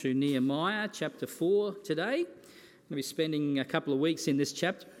To Nehemiah chapter 4 today. I'm going to be spending a couple of weeks in this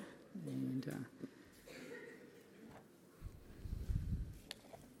chapter.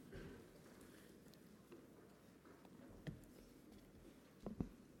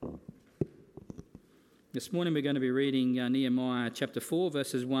 This morning we're going to be reading Nehemiah chapter 4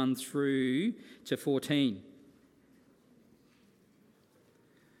 verses 1 through to 14.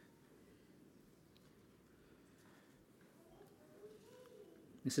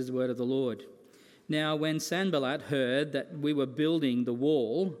 This is the word of the Lord. Now, when Sanballat heard that we were building the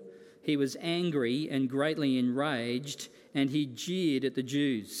wall, he was angry and greatly enraged, and he jeered at the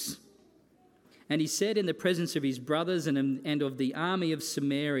Jews. And he said in the presence of his brothers and of the army of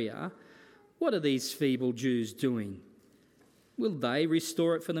Samaria, "What are these feeble Jews doing? Will they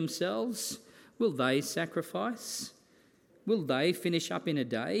restore it for themselves? Will they sacrifice? Will they finish up in a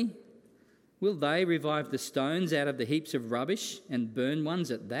day? Will they revive the stones out of the heaps of rubbish and burn ones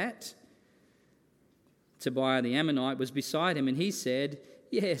at that?" Tobiah the Ammonite was beside him, and he said,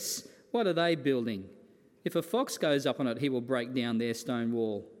 "Yes, what are they building? If a fox goes up on it, he will break down their stone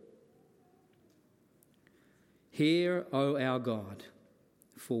wall." "Hear, O our God,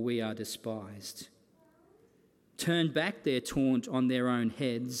 for we are despised. Turn back their taunt on their own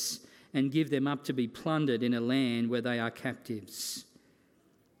heads and give them up to be plundered in a land where they are captives.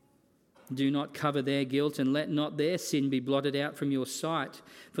 Do not cover their guilt, and let not their sin be blotted out from your sight,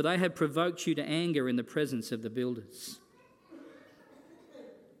 for they have provoked you to anger in the presence of the builders."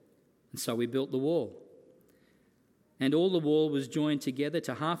 And so we built the wall. And all the wall was joined together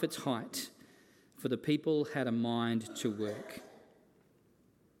to half its height, for the people had a mind to work.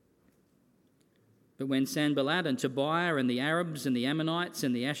 But when Sanballat and Tobiah and the Arabs and the Ammonites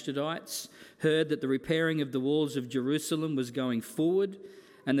and the Ashdodites heard that the repairing of the walls of Jerusalem was going forward,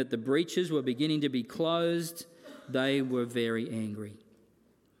 and that the breaches were beginning to be closed, they were very angry.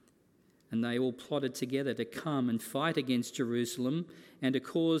 And they all plotted together to come and fight against Jerusalem and to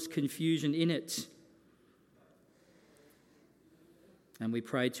cause confusion in it. And we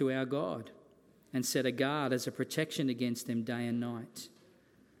prayed to our God and set a guard as a protection against them day and night.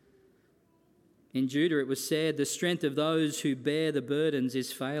 In Judah it was said, "The strength of those who bear the burdens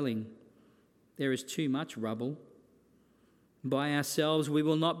is failing. There is too much rubble. By ourselves we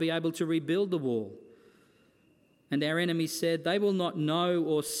will not be able to rebuild the wall." And our enemies said, "They will not know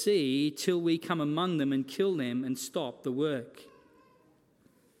or see till we come among them and kill them and stop the work."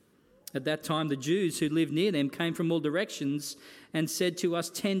 At that time the Jews who lived near them came from all directions and said to us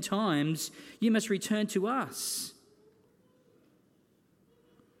 10 times, "You must return to us."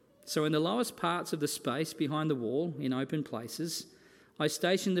 So in the lowest parts of the space behind the wall, in open places, I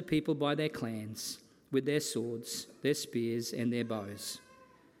stationed the people by their clans, with their swords, their spears, and their bows.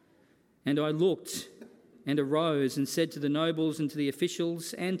 And I looked and arose and said to the nobles and to the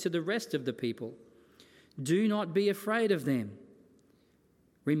officials and to the rest of the people, "Do not be afraid of them.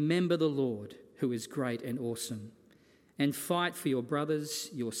 Remember the Lord, who is great and awesome, and fight for your brothers,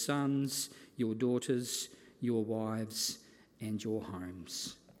 your sons, your daughters, your wives, and your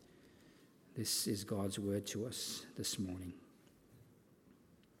homes." This is God's word to us this morning.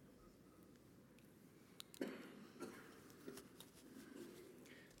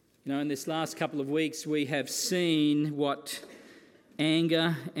 You know, in this last couple of weeks, we have seen what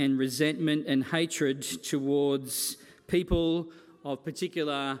anger and resentment and hatred towards people of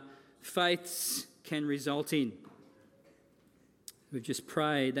particular faiths can result in. We've just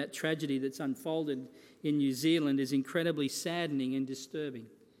prayed. That tragedy that's unfolded in New Zealand is incredibly saddening and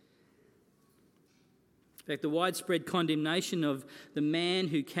disturbing. In fact, the widespread condemnation of the man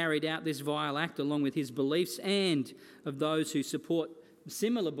who carried out this vile act along with his beliefs and of those who support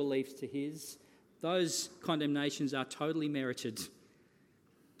similar beliefs to his, those condemnations are totally merited.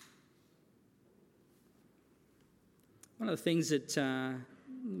 One of the things that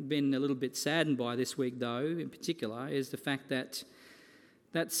I've been a little bit saddened by this week, though, in particular, is the fact that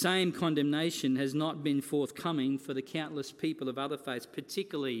that same condemnation has not been forthcoming for the countless people of other faiths,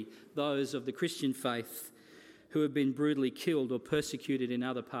 particularly those of the Christian faith who have been brutally killed or persecuted in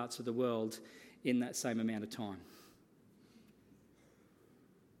other parts of the world in that same amount of time.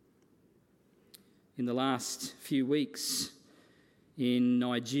 In the last few weeks, in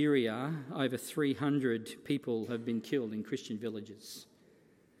Nigeria, over 300 people have been killed in Christian villages.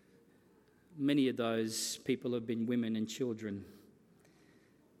 Many of those people have been women and children,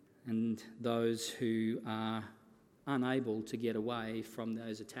 and those who are unable to get away from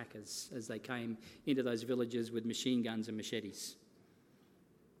those attackers as they came into those villages with machine guns and machetes.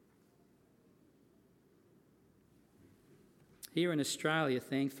 Here in Australia,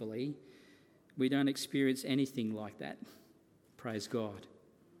 thankfully, we don't experience anything like that. Praise God.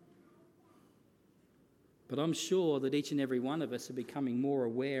 But I'm sure that each and every one of us are becoming more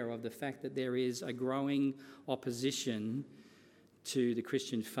aware of the fact that there is a growing opposition to the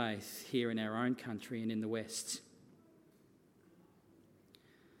Christian faith here in our own country and in the West.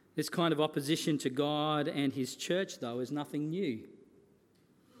 This kind of opposition to God and his church, though, is nothing new.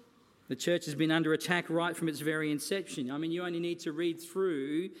 The church has been under attack right from its very inception. I mean, you only need to read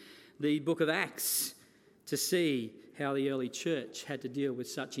through the book of Acts to see how the early church had to deal with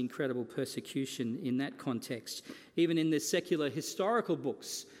such incredible persecution in that context. Even in the secular historical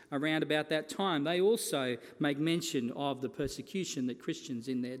books around about that time, they also make mention of the persecution that Christians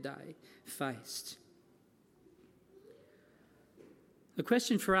in their day faced. The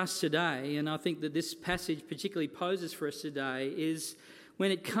question for us today, and I think that this passage particularly poses for us today, is when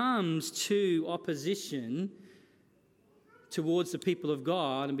it comes to opposition towards the people of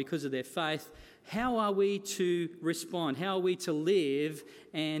God and because of their faith, how are we to respond? How are we to live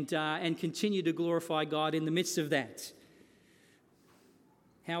and continue to glorify God in the midst of that?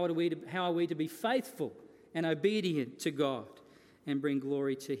 How are we to be faithful and obedient to God and bring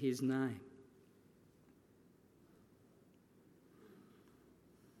glory to his name?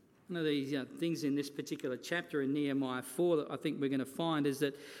 One of these things in this particular chapter in Nehemiah 4 that I think we're going to find is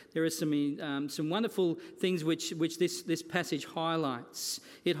that there are some wonderful things which this passage highlights.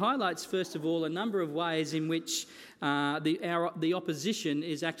 It highlights, first of all, a number of ways in which the opposition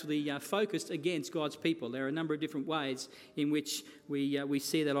is actually focused against God's people. There are a number of different ways in which we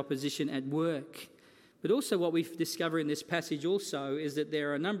see that opposition at work. But also what we discover in this passage also is that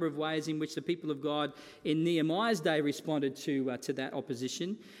there are a number of ways in which the people of God in Nehemiah's day responded to that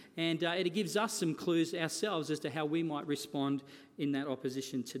opposition. And it gives us some clues ourselves as to how we might respond in that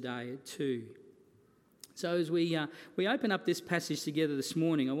opposition today too. So as we open up this passage together this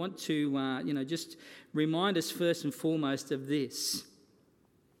morning, I want to just remind us first and foremost of this,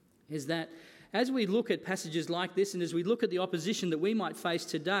 is that as we look at passages like this and as we look at the opposition that we might face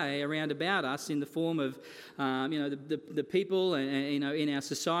today around about us in the form of, the people and in our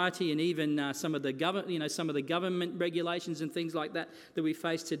society and even some of the government regulations and things like that we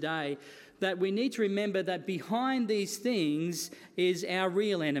face today, that we need to remember that behind these things is our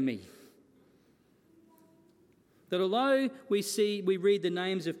real enemy. That although we read the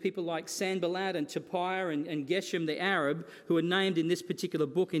names of people like Sanballat and Tobiah and Geshem the Arab, who are named in this particular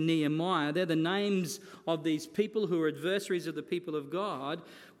book in Nehemiah, they're the names of these people who are adversaries of the people of God.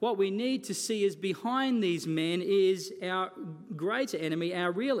 What we need to see is behind these men is our greater enemy,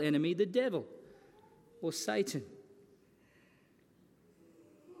 our real enemy, the devil or Satan.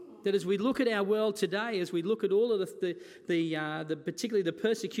 That as we look at our world today, as we look at all of the particularly the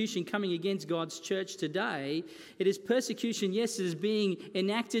persecution coming against God's church today, it is persecution, yes, it is being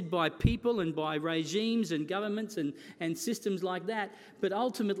enacted by people and by regimes and governments and systems like that, but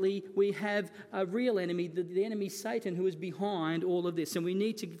ultimately we have a real enemy, the enemy Satan, who is behind all of this, and we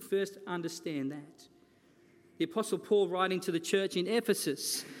need to first understand that. The Apostle Paul, writing to the church in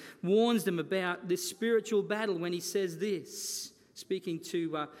Ephesus, warns them about this spiritual battle when he says this. Speaking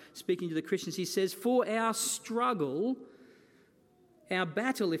to the Christians, he says, "For our struggle, our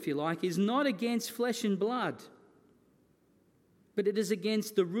battle, if you like, is not against flesh and blood, but it is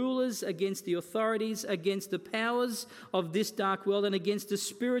against the rulers, against the authorities, against the powers of this dark world, and against the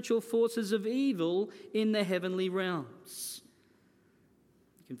spiritual forces of evil in the heavenly realms."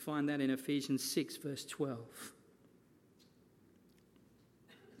 You can find that in Ephesians 6, verse 12.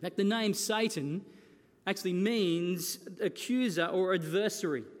 In fact, the name Satan actually means accuser or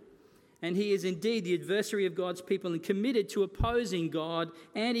adversary. And he is indeed the adversary of God's people and committed to opposing God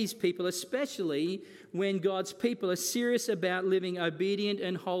and his people, especially when God's people are serious about living obedient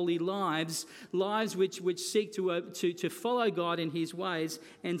and holy lives which seek to follow God in his ways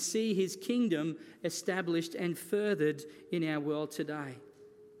and see his kingdom established and furthered in our world today.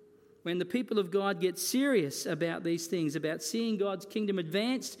 When the people of God get serious about these things, about seeing God's kingdom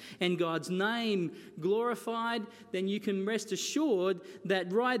advanced and God's name glorified, then you can rest assured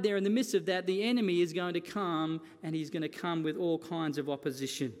that right there in the midst of that, the enemy is going to come, and he's going to come with all kinds of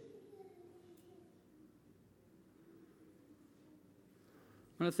opposition.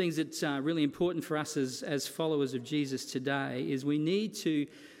 One of the things that's really important for us as followers of Jesus today is we need to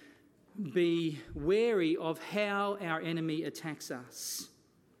be wary of how our enemy attacks us.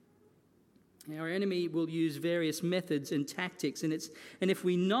 Our enemy will use various methods and tactics, and if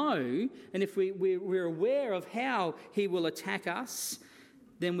we know, and if we're aware of how he will attack us,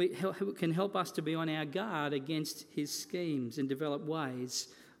 then it can help us to be on our guard against his schemes and develop ways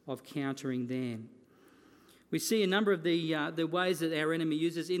of countering them. We see a number of the ways that our enemy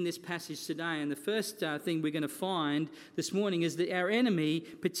uses in this passage today. And the first thing we're going to find this morning is that our enemy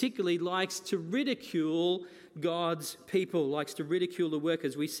particularly likes to ridicule God's people, likes to ridicule the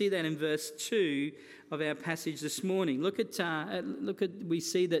workers. We see that in verse 2 of our passage this morning. We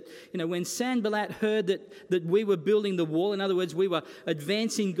see that, when Sanballat heard that we were building the wall, in other words, we were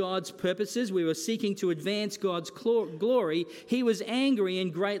advancing God's purposes, we were seeking to advance God's glory, he was angry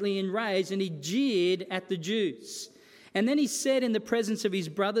and greatly enraged, and he jeered at the Jews. And then he said in the presence of his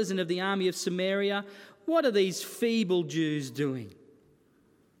brothers and of the army of Samaria, "What are these feeble Jews doing?"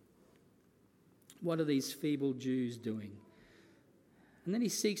 What are these feeble Jews doing? And then he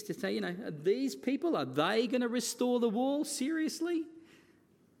seeks to say, these people, are they going to restore the wall? Seriously?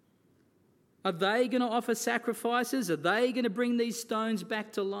 Are they going to offer sacrifices? Are they going to bring these stones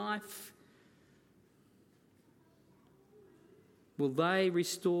back to life? Will they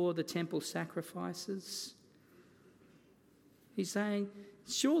restore the temple sacrifices? He's saying,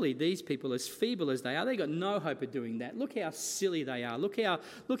 surely these people, as feeble as they are, they've got no hope of doing that. Look how silly they are. Look how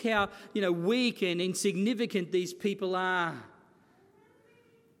weak and insignificant these people are.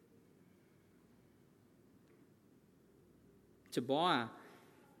 Tobiah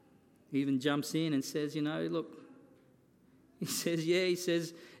even jumps in and says, look, he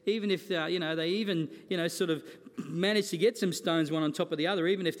says, even if, they even, sort of manage to get some stones one on top of the other,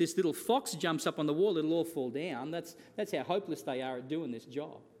 even if this little fox jumps up on the wall, it'll all fall down. That's how hopeless they are at doing this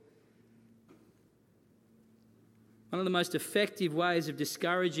job. One of the most effective ways of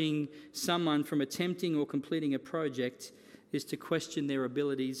discouraging someone from attempting or completing a project is to question their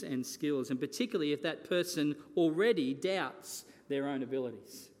abilities and skills, and particularly if that person already doubts their own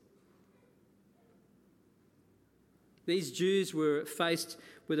abilities. These Jews were faced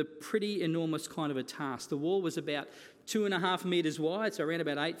with a pretty enormous kind of a task. The wall was about 2.5 metres wide, so around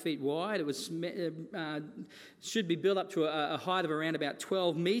about 8 feet wide. It was should be built up to a height of around about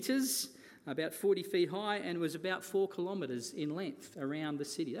 12 metres, about 40 feet high, and it was about 4 kilometres in length around the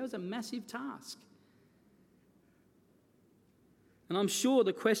city. That was a massive task. And I'm sure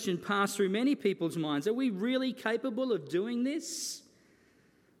the question passed through many people's minds, are we really capable of doing this?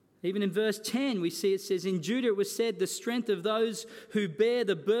 Even in verse 10, we see it says, in Judah it was said, the strength of those who bear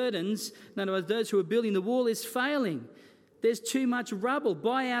the burdens, in other words, those who are building the wall, is failing. There's too much rubble.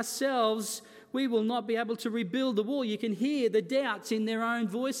 By ourselves, we will not be able to rebuild the wall. You can hear the doubts in their own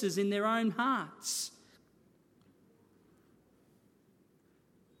voices, in their own hearts.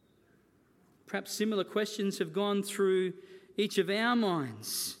 Perhaps similar questions have gone through each of our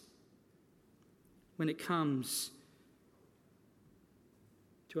minds when it comes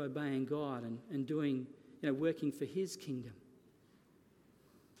to obeying God and doing, working for His kingdom.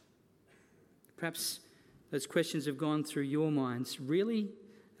 Perhaps those questions have gone through your minds. Really?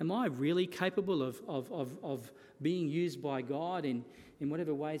 Am I really capable of being used by God in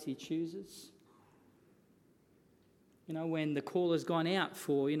whatever ways He chooses? When the call has gone out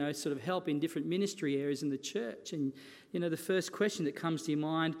for, sort of help in different ministry areas in the church, and, the first question that comes to your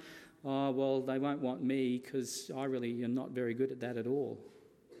mind, oh, well, they won't want me because I really am not very good at that at all.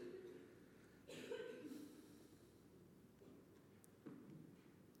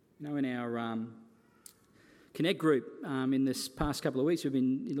 In our Connect group, in this past couple of weeks, we've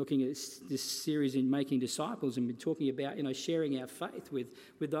been looking at this series in Making Disciples and been talking about, sharing our faith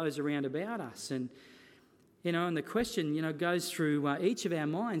with those around about us. And, and the question, goes through each of our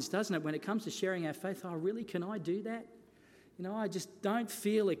minds, doesn't it, when it comes to sharing our faith? Oh, really, can I do that? I just don't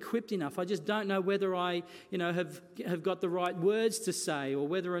feel equipped enough. I just don't know whether I, have got the right words to say, or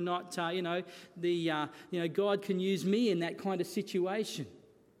whether or not, God can use me in that kind of situation.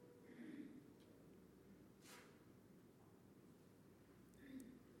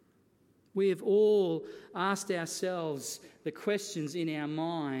 We have all asked ourselves the questions in our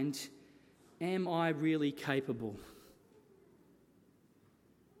mind, am I really capable?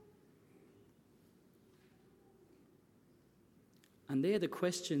 And they're the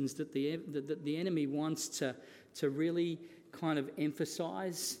questions that the enemy wants to really kind of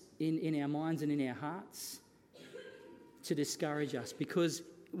emphasise in our minds and in our hearts to discourage us. Because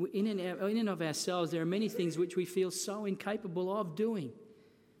in and of ourselves, there are many things which we feel so incapable of doing,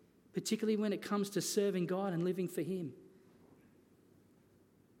 particularly when it comes to serving God and living for Him.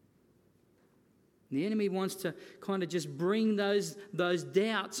 The enemy wants to kind of just bring those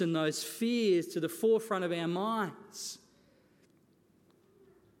doubts and those fears to the forefront of our minds.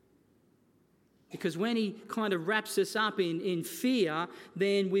 Because when he kind of wraps us up in fear,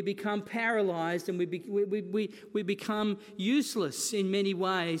 then we become paralysed and we become useless in many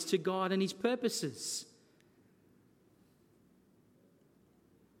ways to God and His purposes.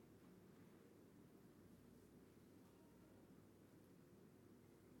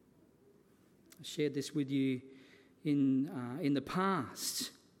 shared this with you in the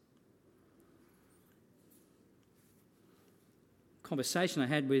past. Conversation I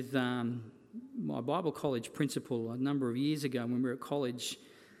had with my Bible college principal a number of years ago when we were at college.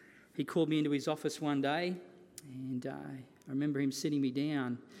 He called me into his office one day, and I remember him sitting me down.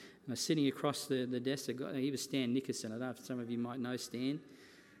 And I was sitting across the desk. He was Stan Nickerson. I don't know if some of you might know Stan.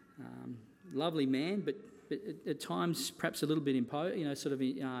 Lovely man, but at times perhaps a little bit imposing.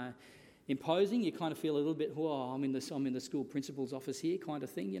 You kind of feel a little bit, I'm in the school principal's office here, kind of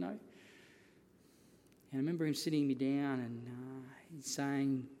thing, And I remember him sitting me down and he's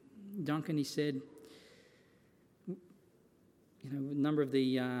saying, Duncan, he said, a number of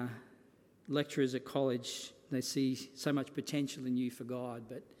the lecturers at college, they see so much potential in you for God,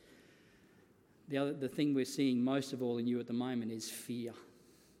 but the thing we're seeing most of all in you at the moment is fear.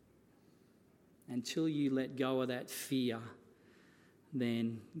 Until you let go of that fear,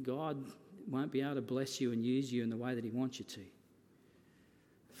 then God won't be able to bless you and use you in the way that he wants you to.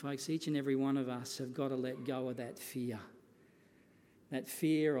 Folks, each and every one of us have got to let go of that fear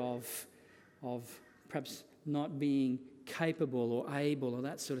of perhaps not being capable or able or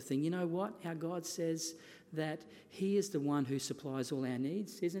that sort of thing. You know what? Our God says that he is the one who supplies all our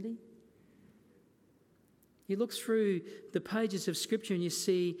needs, isn't he? You look through the pages of Scripture and you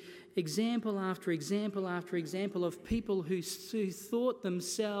see example after example after example of people who thought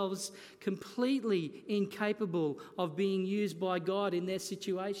themselves completely incapable of being used by God in their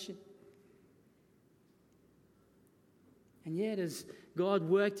situation. And yet as God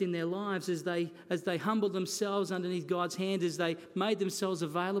worked in their lives, as they humbled themselves underneath God's hand, as they made themselves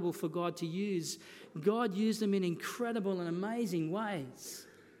available for God to use, God used them in incredible and amazing ways.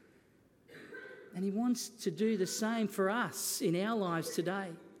 And he wants to do the same for us in our lives today.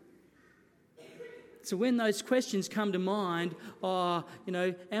 So when those questions come to mind,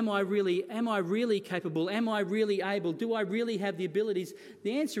 am I really capable? Am I really able? Do I really have the abilities?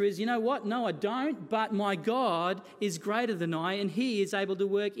 The answer is, you know what? No, I don't, but my God is greater than I, and he is able to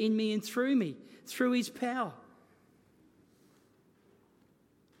work in me and through me, through his power.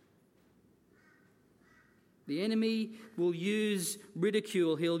 The enemy will use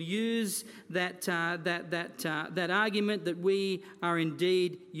ridicule. He'll use that argument that we are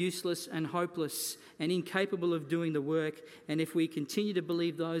indeed useless and hopeless and incapable of doing the work. And if we continue to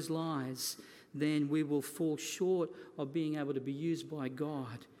believe those lies, then we will fall short of being able to be used by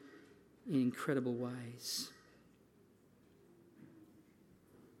God in incredible ways.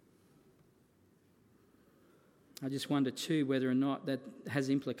 I just wonder too whether or not that has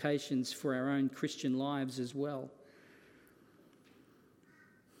implications for our own Christian lives as well.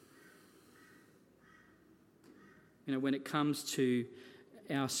 When it comes to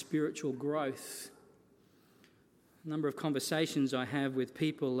our spiritual growth, a number of conversations I have with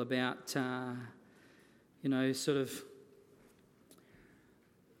people about, sort of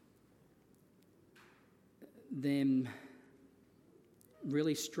them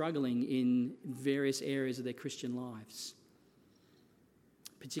really struggling in various areas of their Christian lives,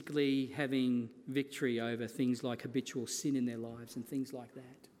 particularly having victory over things like habitual sin in their lives and things like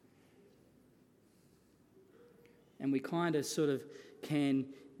that. And we kind of sort of can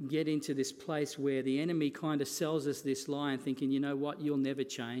get into this place where the enemy kind of sells us this lie and thinking, you know what, you'll never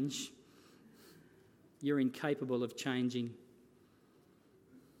change. You're incapable of changing.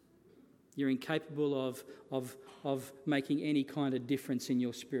 You're incapable of making any kind of difference in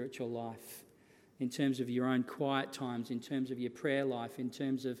your spiritual life, in terms of your own quiet times, in terms of your prayer life, in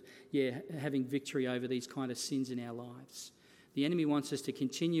terms of having victory over these kind of sins in our lives. The enemy wants us to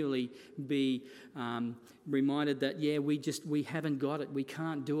continually be reminded that we haven't got it, we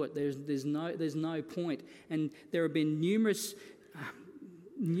can't do it. There's no point. And there have been numerous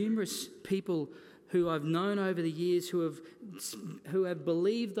people who I've known over the years who have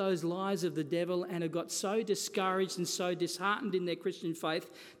believed those lies of the devil and have got so discouraged and so disheartened in their Christian faith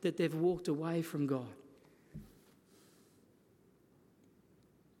that they've walked away from God.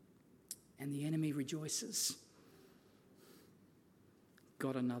 And the enemy rejoices.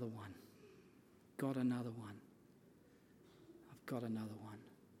 Got another one. Got another one. I've got another one.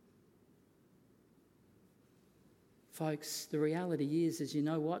 Folks, the reality is you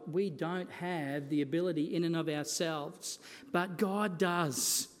know what? We don't have the ability in and of ourselves, but God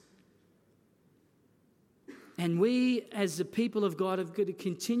does. And we, as the people of God, have got to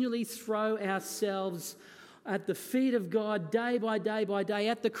continually throw ourselves at the feet of God day by day by day,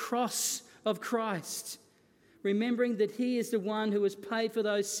 at the cross of Christ, remembering that he is the one who has paid for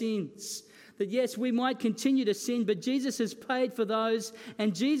those sins, That yes, we might continue to sin, but Jesus has paid for those,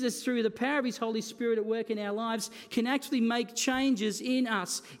 and Jesus, through the power of his Holy Spirit at work in our lives, can actually make changes in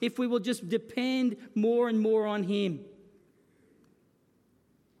us if we will just depend more and more on him.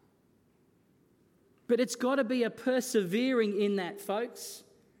 But it's got to be a persevering in that, folks.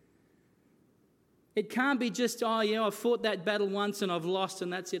 It can't be just, oh, yeah, I've fought that battle once and I've lost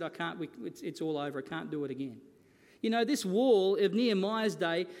and that's it. It's all over. I can't do it again. You know, this wall of Nehemiah's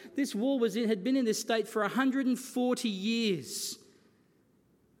day, this wall had been in this state for 140 years.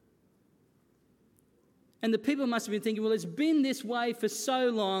 And the people must have been thinking, well, it's been this way for so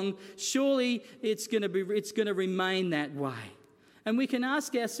long, surely it's going to remain that way. And we can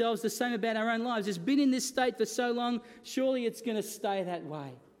ask ourselves the same about our own lives. It's been in this state for so long, surely it's going to stay that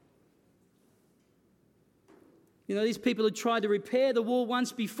way. You know, these people had tried to repair the wall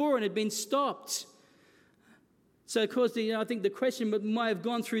once before and had been stopped. So, of course, I think the question that might have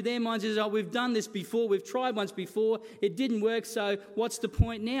gone through their minds is, oh, we've done this before, we've tried once before, it didn't work, so what's the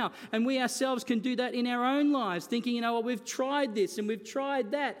point now? And we ourselves can do that in our own lives, thinking, well, we've tried this and we've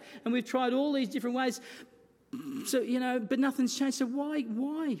tried that and we've tried all these different ways. So, but nothing's changed. So why?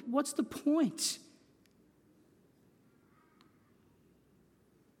 What's the point?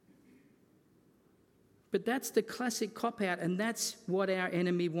 But that's the classic cop-out, and that's what our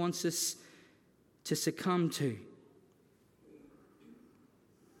enemy wants us to succumb to.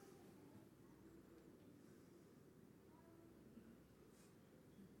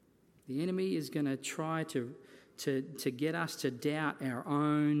 The enemy is going to try to get us to doubt our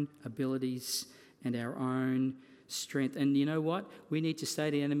own abilities and our own strength. And you know what? We need to say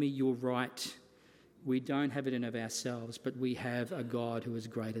to the enemy, you're right. We don't have it in of ourselves, but we have a God who is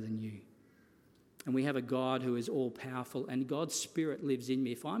greater than you. And we have a God who is all-powerful, and God's Spirit lives in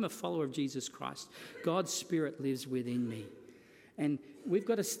me. If I'm a follower of Jesus Christ, God's Spirit lives within me. And we've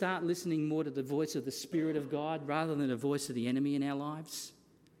got to start listening more to the voice of the Spirit of God rather than the voice of the enemy in our lives.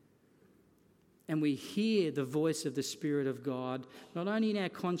 And we hear the voice of the Spirit of God, not only in our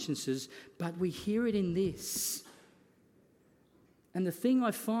consciences, but we hear it in this. And the thing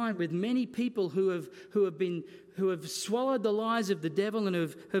I find with many people who have swallowed the lies of the devil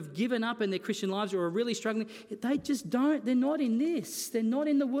and have given up in their Christian lives or are really struggling, they just don't. They're not in this. They're not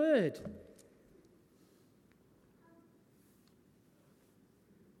in the Word.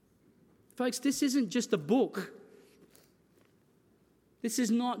 Folks, this isn't just a book. This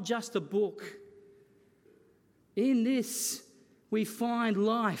is not just a book. In this, we find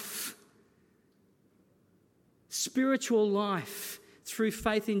life, spiritual life, through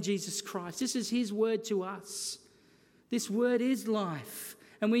faith in Jesus Christ. This is his word to us. This word is life,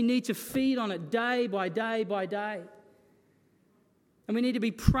 and we need to feed on it day by day by day. And we need to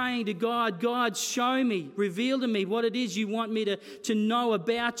be praying to God, God, show me, reveal to me what it is you want me to know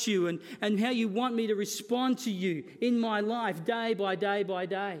about you and how you want me to respond to you in my life day by day by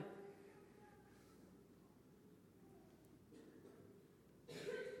day.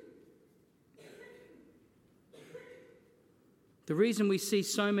 The reason we see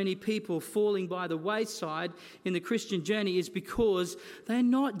so many people falling by the wayside in the Christian journey is because they're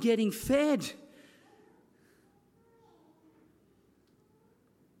not getting fed.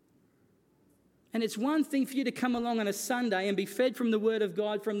 And it's one thing for you to come along on a Sunday and be fed from the Word of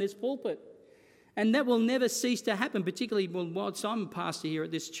God from this pulpit. And that will never cease to happen, particularly whilst I'm a pastor here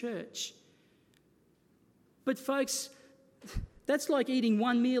at this church. But folks, that's like eating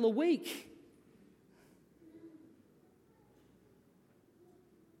one meal a week.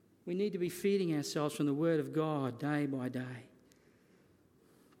 We need to be feeding ourselves from the Word of God day by day.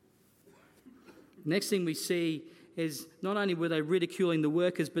 Next thing we see is not only were they ridiculing the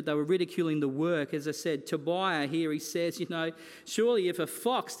workers, but they were ridiculing the work. As I said, Tobiah here, he says, surely if a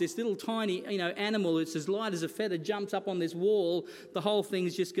fox, this little tiny, animal that's as light as a feather, jumps up on this wall, the whole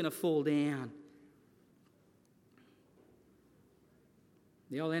thing's just going to fall down.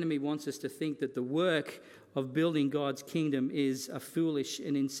 The old enemy wants us to think that the work of building God's kingdom is a foolish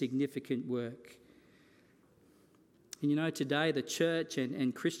and insignificant work. And today the church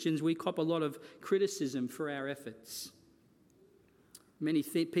and Christians, we cop a lot of criticism for our efforts. Many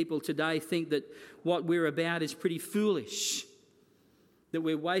people today think that what we're about is pretty foolish, that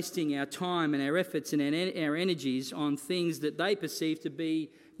we're wasting our time and our efforts and our energies on things that they perceive to be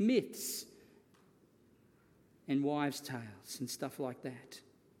myths and wives' tales and stuff like that.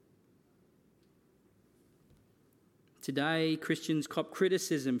 Today, Christians cop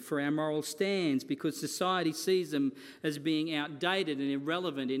criticism for our moral stands because society sees them as being outdated and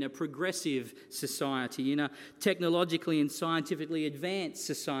irrelevant in a progressive society, in a technologically and scientifically advanced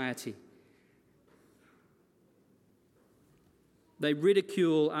society. They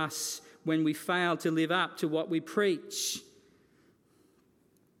ridicule us when we fail to live up to what we preach.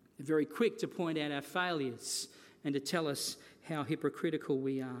 They're very quick to point out our failures and to tell us how hypocritical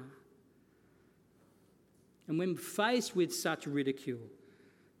we are. And when faced with such ridicule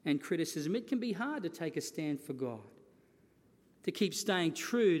and criticism, it can be hard to take a stand for God, to keep staying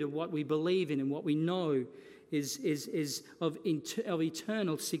true to what we believe in and what we know is of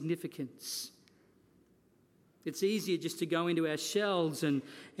eternal significance. It's easier just to go into our shells and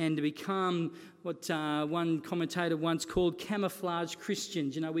to become what one commentator once called camouflage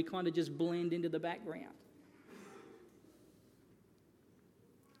Christians. You know, we kind of just blend into the background.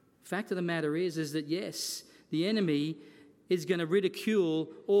 Fact of the matter is that yes, the enemy is going to ridicule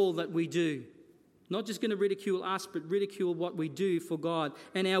all that we do. Not just going to ridicule us, but ridicule what we do for God.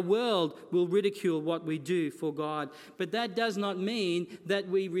 And our world will ridicule what we do for God. But that does not mean that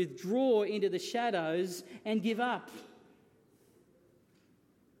we withdraw into the shadows and give up.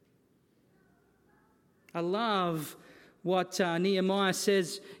 I love what Nehemiah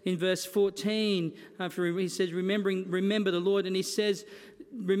says in verse 14. He says, remember the Lord. And he says,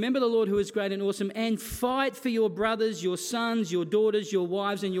 remember the Lord who is great and awesome, and fight for your brothers, your sons, your daughters, your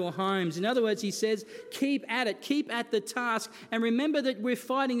wives, and your homes. In other words, he says, keep at it, keep at the task, and remember that we're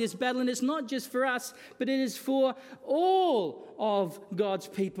fighting this battle, and it's not just for us, but it is for all of God's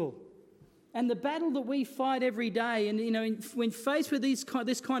people. And the battle that we fight every day, and you know, when faced with this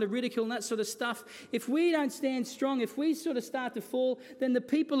kind of ridicule and that sort of stuff, if we don't stand strong, if we sort of start to fall, then the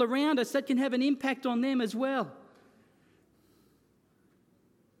people around us, that can have an impact on them as well.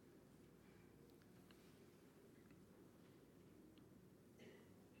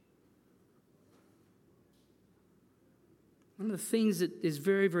 One of the things that is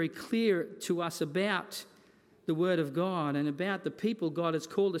very, very clear to us about the Word of God and about the people God has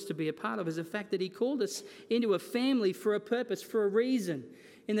called us to be a part of is the fact that He called us into a family for a purpose, for a reason,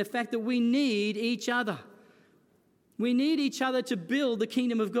 in the fact that we need each other. We need each other to build the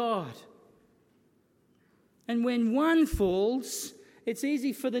kingdom of God. And when one falls, it's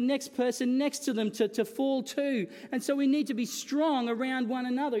easy for the next person next to them to fall too. And so we need to be strong around one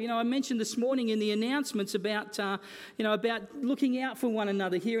another. You know, I mentioned this morning in the announcements about looking out for one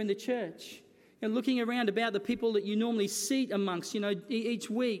another here in the church. And looking around about the people that you normally seat amongst, you know,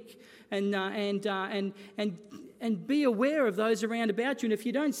 each week. And be aware of those around about you. And if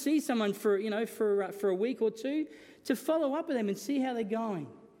you don't see someone for a week or two, to follow up with them and see how they're going.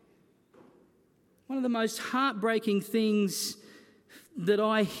 One of the most heartbreaking things that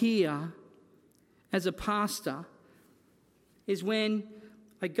I hear as a pastor is when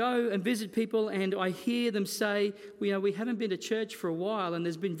I go and visit people and I hear them say, we haven't been to church for a while and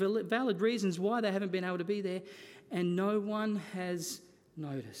there's been valid reasons why they haven't been able to be there, and no one has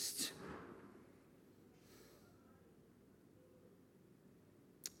noticed.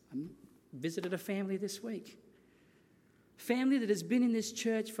 I visited a family this week. A family that has been in this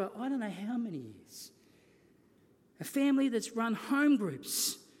church for I don't know how many years. A family that's run home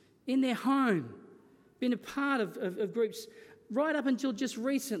groups in their home, been a part of groups right up until just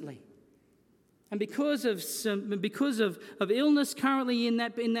recently. And because of illness currently in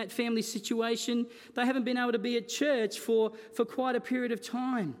that family situation, they haven't been able to be at church for quite a period of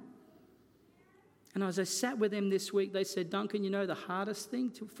time. And as I sat with them this week, they said, Duncan, you know the hardest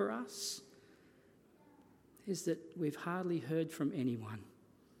thing for us is that we've hardly heard from anyone.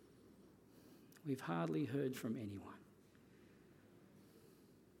 We've hardly heard from anyone.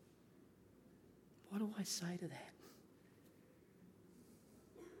 What do I say to that?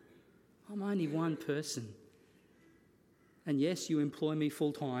 I'm only one person. And yes, you employ me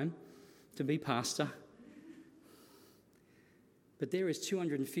full time to be pastor. But there is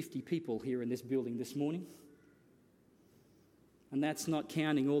 250 people here in this building this morning. And that's not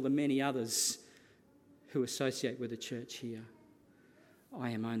counting all the many others who associate with the church here. I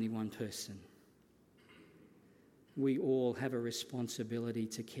am only one person. We all have a responsibility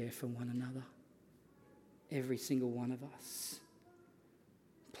to care for one another. Every single one of us.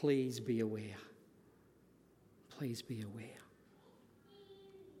 Please be aware. Please be aware.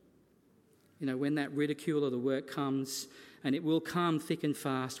 You know, when that ridicule of the work comes, and it will come thick and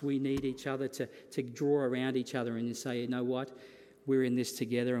fast, we need each other to draw around each other and say, you know what, we're in this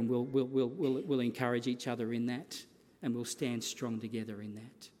together, and we'll encourage each other in that, and we'll stand strong together in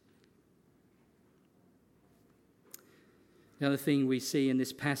that. The other thing we see in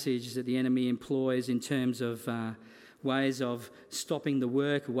this passage that the enemy employs in terms of ways of stopping the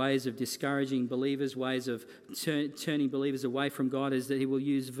work, ways of discouraging believers, ways of turning believers away from God is that he will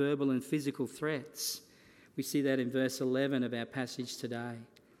use verbal and physical threats. We see that in verse 11 of our passage today.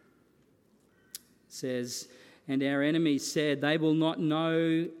 It says, And our enemies said, they will not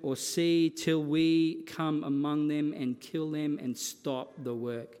know or see till we come among them and kill them and stop the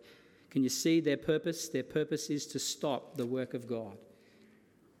work. Can you see their purpose? Their purpose is to stop the work of God.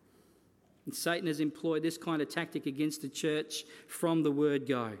 And Satan has employed this kind of tactic against the church from the word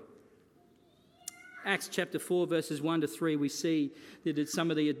go. Acts chapter 4 verses 1 to 3, we see that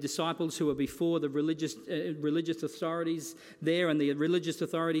some of the disciples who are before the religious authorities there, and the religious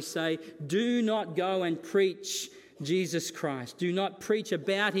authorities say, do not go and preach Jesus Christ. Do not preach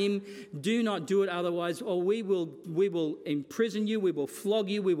about him. Do not do it otherwise, or we will imprison you, we will flog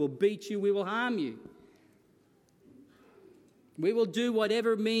you, we will beat you, we will harm you. We will do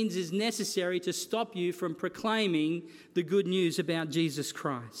whatever means is necessary to stop you from proclaiming the good news about Jesus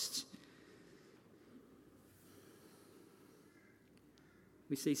Christ.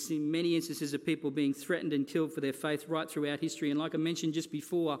 We see many instances of people being threatened and killed for their faith right throughout history. And like I mentioned just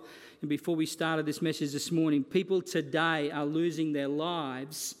before, and before we started this message this morning, people today are losing their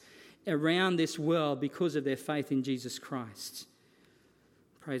lives around this world because of their faith in Jesus Christ.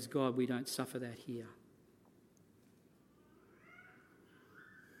 Praise God, we don't suffer that here.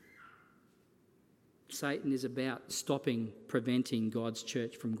 Satan is about preventing God's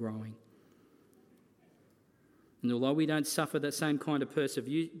church from growing. And although we don't suffer that same kind of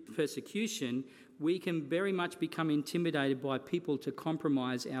persecution, we can very much become intimidated by people to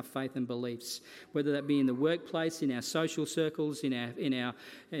compromise our faith and beliefs, whether that be in the workplace, in our social circles, in our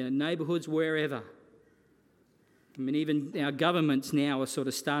neighbourhoods, wherever. I mean, even our governments now are sort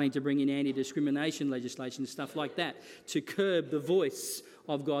of starting to bring in anti-discrimination legislation and stuff like that to curb the voice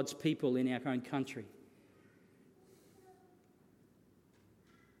of God's people in our own country.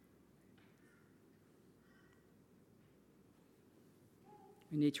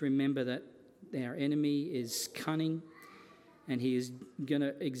 We need to remember that our enemy is cunning, and he is going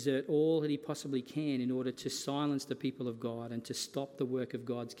to exert all that he possibly can in order to silence the people of God and to stop the work of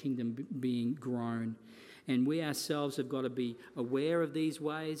God's kingdom being grown. And we ourselves have got to be aware of these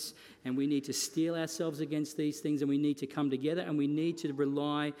ways, and we need to steel ourselves against these things, and we need to come together, and we need to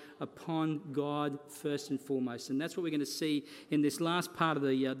rely upon God first and foremost. And that's what we're going to see in this last part of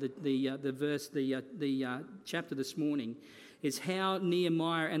the chapter this morning, is how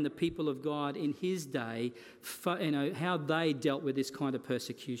Nehemiah and the people of God in his day, how they dealt with this kind of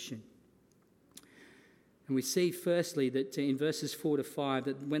persecution. And we see firstly that in verses 4 to 5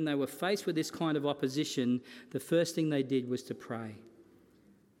 that when they were faced with this kind of opposition, the first thing they did was to pray.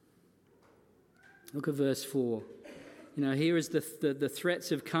 Look at verse 4. Here is the threats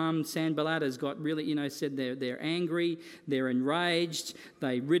have come. Sanballat has got really, said they're angry, they're enraged,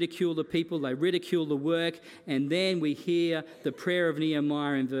 they ridicule the people, they ridicule the work, and then we hear the prayer of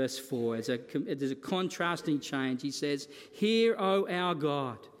Nehemiah in verse 4. There's a contrasting change. He says, "Hear, O our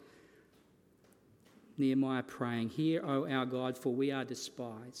God." Nehemiah praying, "Hear, O our God, for we are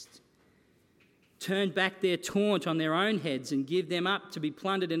despised. Turn back their taunt on their own heads and give them up to be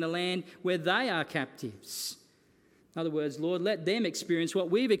plundered in a land where they are captives." In other words, Lord, let them experience what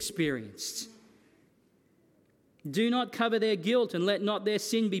we've experienced. Do not cover their guilt, and let not their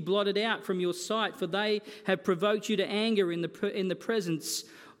sin be blotted out from your sight, for they have provoked you to anger in the presence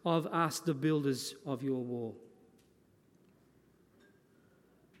of us, the builders of your wall.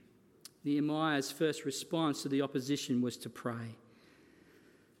 Nehemiah's first response to the opposition was to pray.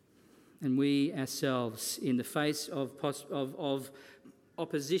 And we ourselves, in the face of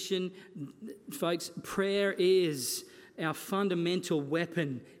opposition, folks, prayer is our fundamental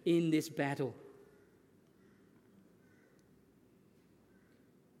weapon in this battle.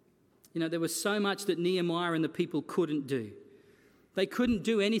 There was so much that Nehemiah and the people couldn't do. They couldn't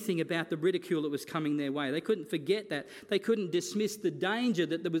do anything about the ridicule that was coming their way. They couldn't forget that. They couldn't dismiss the danger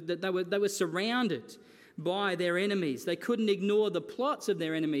that they were surrounded by their enemies. They couldn't ignore the plots of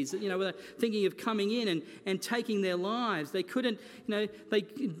their enemies. Were thinking of coming in and taking their lives. They couldn't, they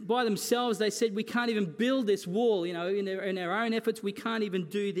by themselves they said, we can't even build this wall. In our own efforts, we can't even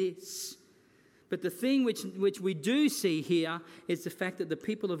do this. But the thing which we do see here is the fact that the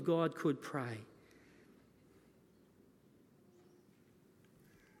people of God could pray.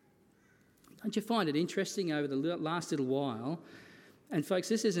 Don't you find it interesting over the last little while? And folks,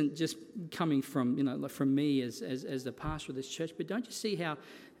 this isn't just coming from from me as the pastor of this church, but don't you see how,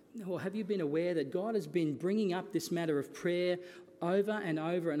 or have you been aware that God has been bringing up this matter of prayer over and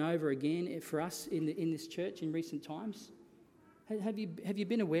over and over again for us in this church in recent times? Have you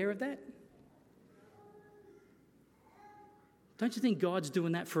been aware of that? Don't you think God's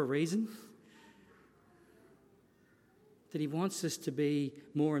doing that for a reason? That he wants us to be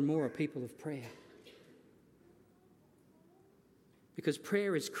more and more a people of prayer. Because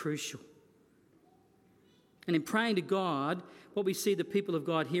prayer is crucial. And in praying to God, what we see the people of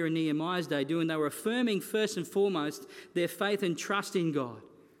God here in Nehemiah's day doing, they were affirming first and foremost their faith and trust in God.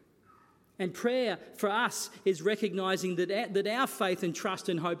 And prayer for us is recognising that our faith and trust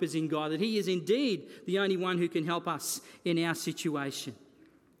and hope is in God, that He is indeed the only one who can help us in our situation.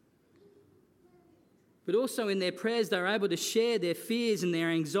 But also in their prayers, they're able to share their fears and their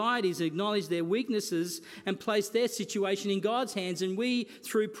anxieties, acknowledge their weaknesses and place their situation in God's hands. And we,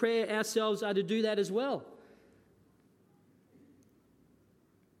 through prayer ourselves, are to do that as well.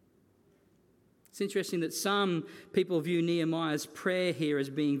 It's interesting that some people view Nehemiah's prayer here as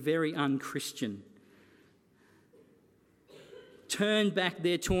being very unchristian. Turn back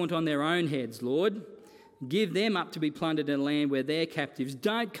their taunt on their own heads, Lord. Give them up to be plundered in a land where they're captives.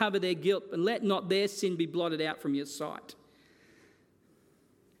 Don't cover their guilt, and let not their sin be blotted out from your sight.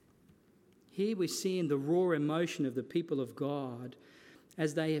 Here we see in the raw emotion of the people of God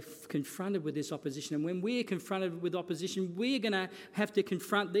as they are confronted with this opposition. And when we are confronted with opposition, we are going to have to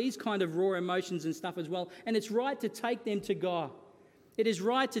confront these kind of raw emotions and stuff as well. And it's right to take them to God. It is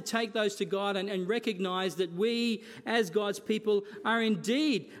right to take those to God and recognise that we, as God's people, are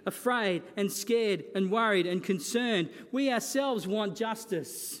indeed afraid and scared and worried and concerned. We ourselves want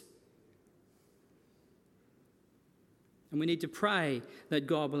justice. And we need to pray that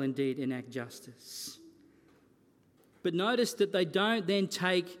God will indeed enact justice. But notice that they don't then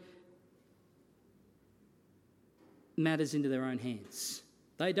take matters into their own hands.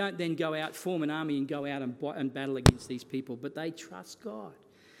 They don't then go out, form an army and go out and battle against these people, but they trust God.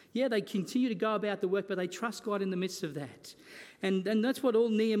 Yeah, they continue to go about the work, but they trust God in the midst of that. And that's what all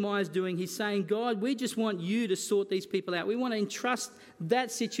Nehemiah is doing. He's saying, God, we just want you to sort these people out. We want to entrust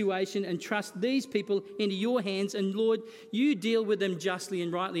that situation and trust these people into your hands. And Lord, you deal with them justly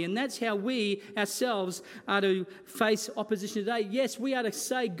and rightly. And that's how we ourselves are to face opposition today. Yes, we are to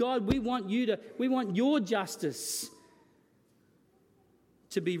say, God, we want your justice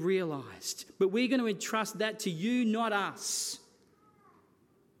to be realised. But we're going to entrust that to you, not us.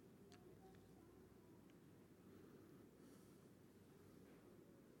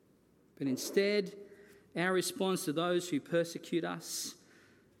 But instead, our response to those who persecute us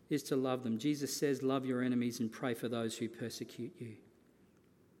is to love them. Jesus says, love your enemies and pray for those who persecute you.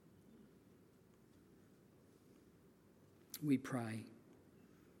 We pray.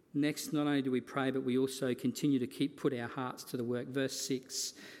 Next, not only do we pray, but we also continue to put our hearts to the work. Verse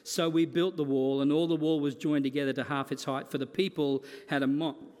 6, so we built the wall, and all the wall was joined together to half its height, for the people had a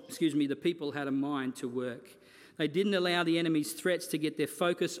mind to work. They didn't allow the enemy's threats to get their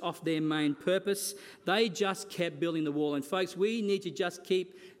focus off their main purpose. They just kept building the wall. And folks, we need to just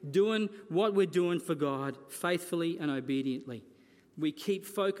keep doing what we're doing for God, faithfully and obediently. We keep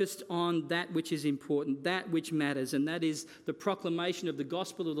focused on that which is important, that which matters, and that is the proclamation of the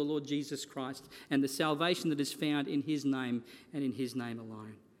gospel of the Lord Jesus Christ and the salvation that is found in his name and in his name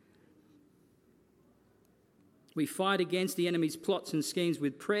alone. We fight against the enemy's plots and schemes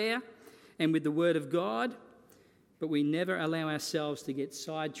with prayer and with the word of God, but we never allow ourselves to get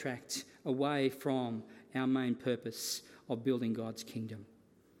sidetracked away from our main purpose of building God's kingdom.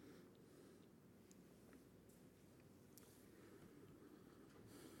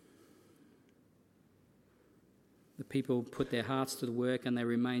 The people put their hearts to the work and they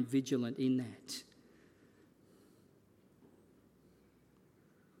remain vigilant in that.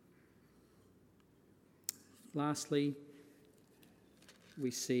 Lastly,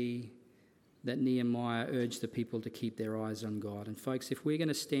 we see that Nehemiah urged the people to keep their eyes on God. And folks, if we're going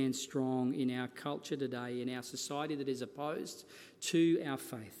to stand strong in our culture today, in our society that is opposed to our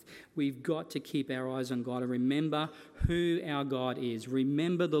faith, we've got to keep our eyes on God and remember who our God is.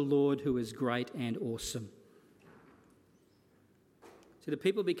 Remember the Lord who is great and awesome. So the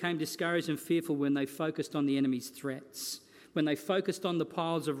people became discouraged and fearful when they focused on the enemy's threats, when they focused on the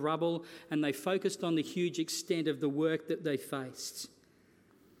piles of rubble and they focused on the huge extent of the work that they faced.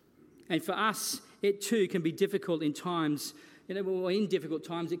 And for us, it too can be difficult in times, in difficult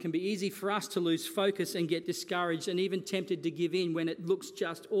times, it can be easy for us to lose focus and get discouraged and even tempted to give in when it looks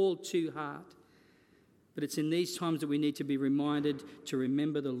just all too hard. But it's in these times that we need to be reminded to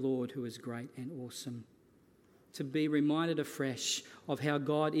remember the Lord who is great and awesome. To be reminded afresh of how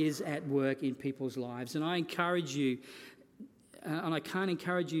God is at work in people's lives. And I encourage you, and I can't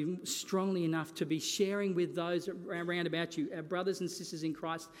encourage you strongly enough to be sharing with those around about you, our brothers and sisters in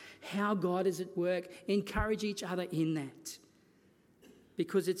Christ, how God is at work. Encourage each other in that.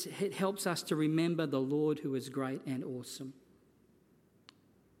 Because it helps us to remember the Lord who is great and awesome.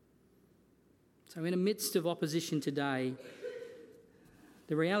 So in the midst of opposition today,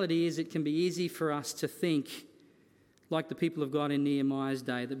 the reality is it can be easy for us to think, like the people of God in Nehemiah's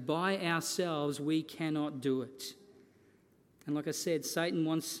day, that by ourselves we cannot do it. And like I said, Satan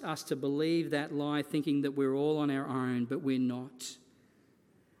wants us to believe that lie, thinking that we're all on our own, but we're not.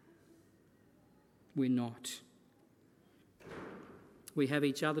 We're not. We have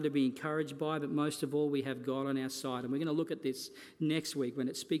each other to be encouraged by, but most of all, we have God on our side. And we're going to look at this next week when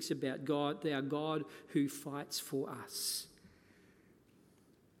it speaks about God, our God who fights for us.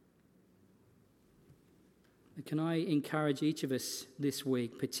 But can I encourage each of us this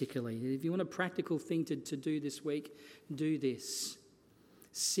week particularly? If you want a practical thing to do this week, do this.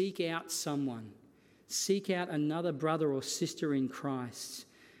 Seek out someone. Seek out another brother or sister in Christ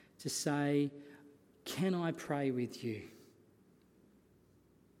to say, can I pray with you?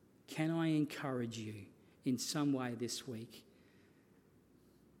 Can I encourage you in some way this week?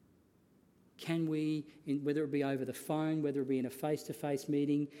 Can we, whether it be over the phone, whether it be in a face-to-face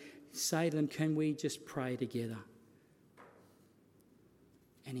meeting, say to them, can we just pray together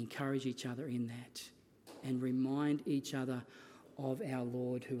and encourage each other in that and remind each other of our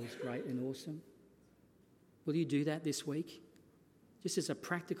Lord who is great and awesome? Will you do that this week? Just as a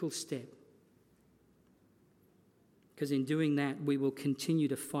practical step. Because in doing that, we will continue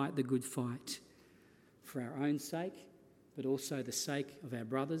to fight the good fight for our own sake, but also the sake of our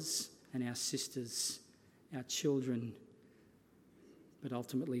brothers and our sisters, our children, but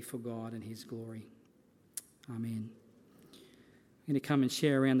ultimately for God and his glory. Amen. I'm going to come and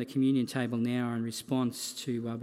share around the communion table now in response to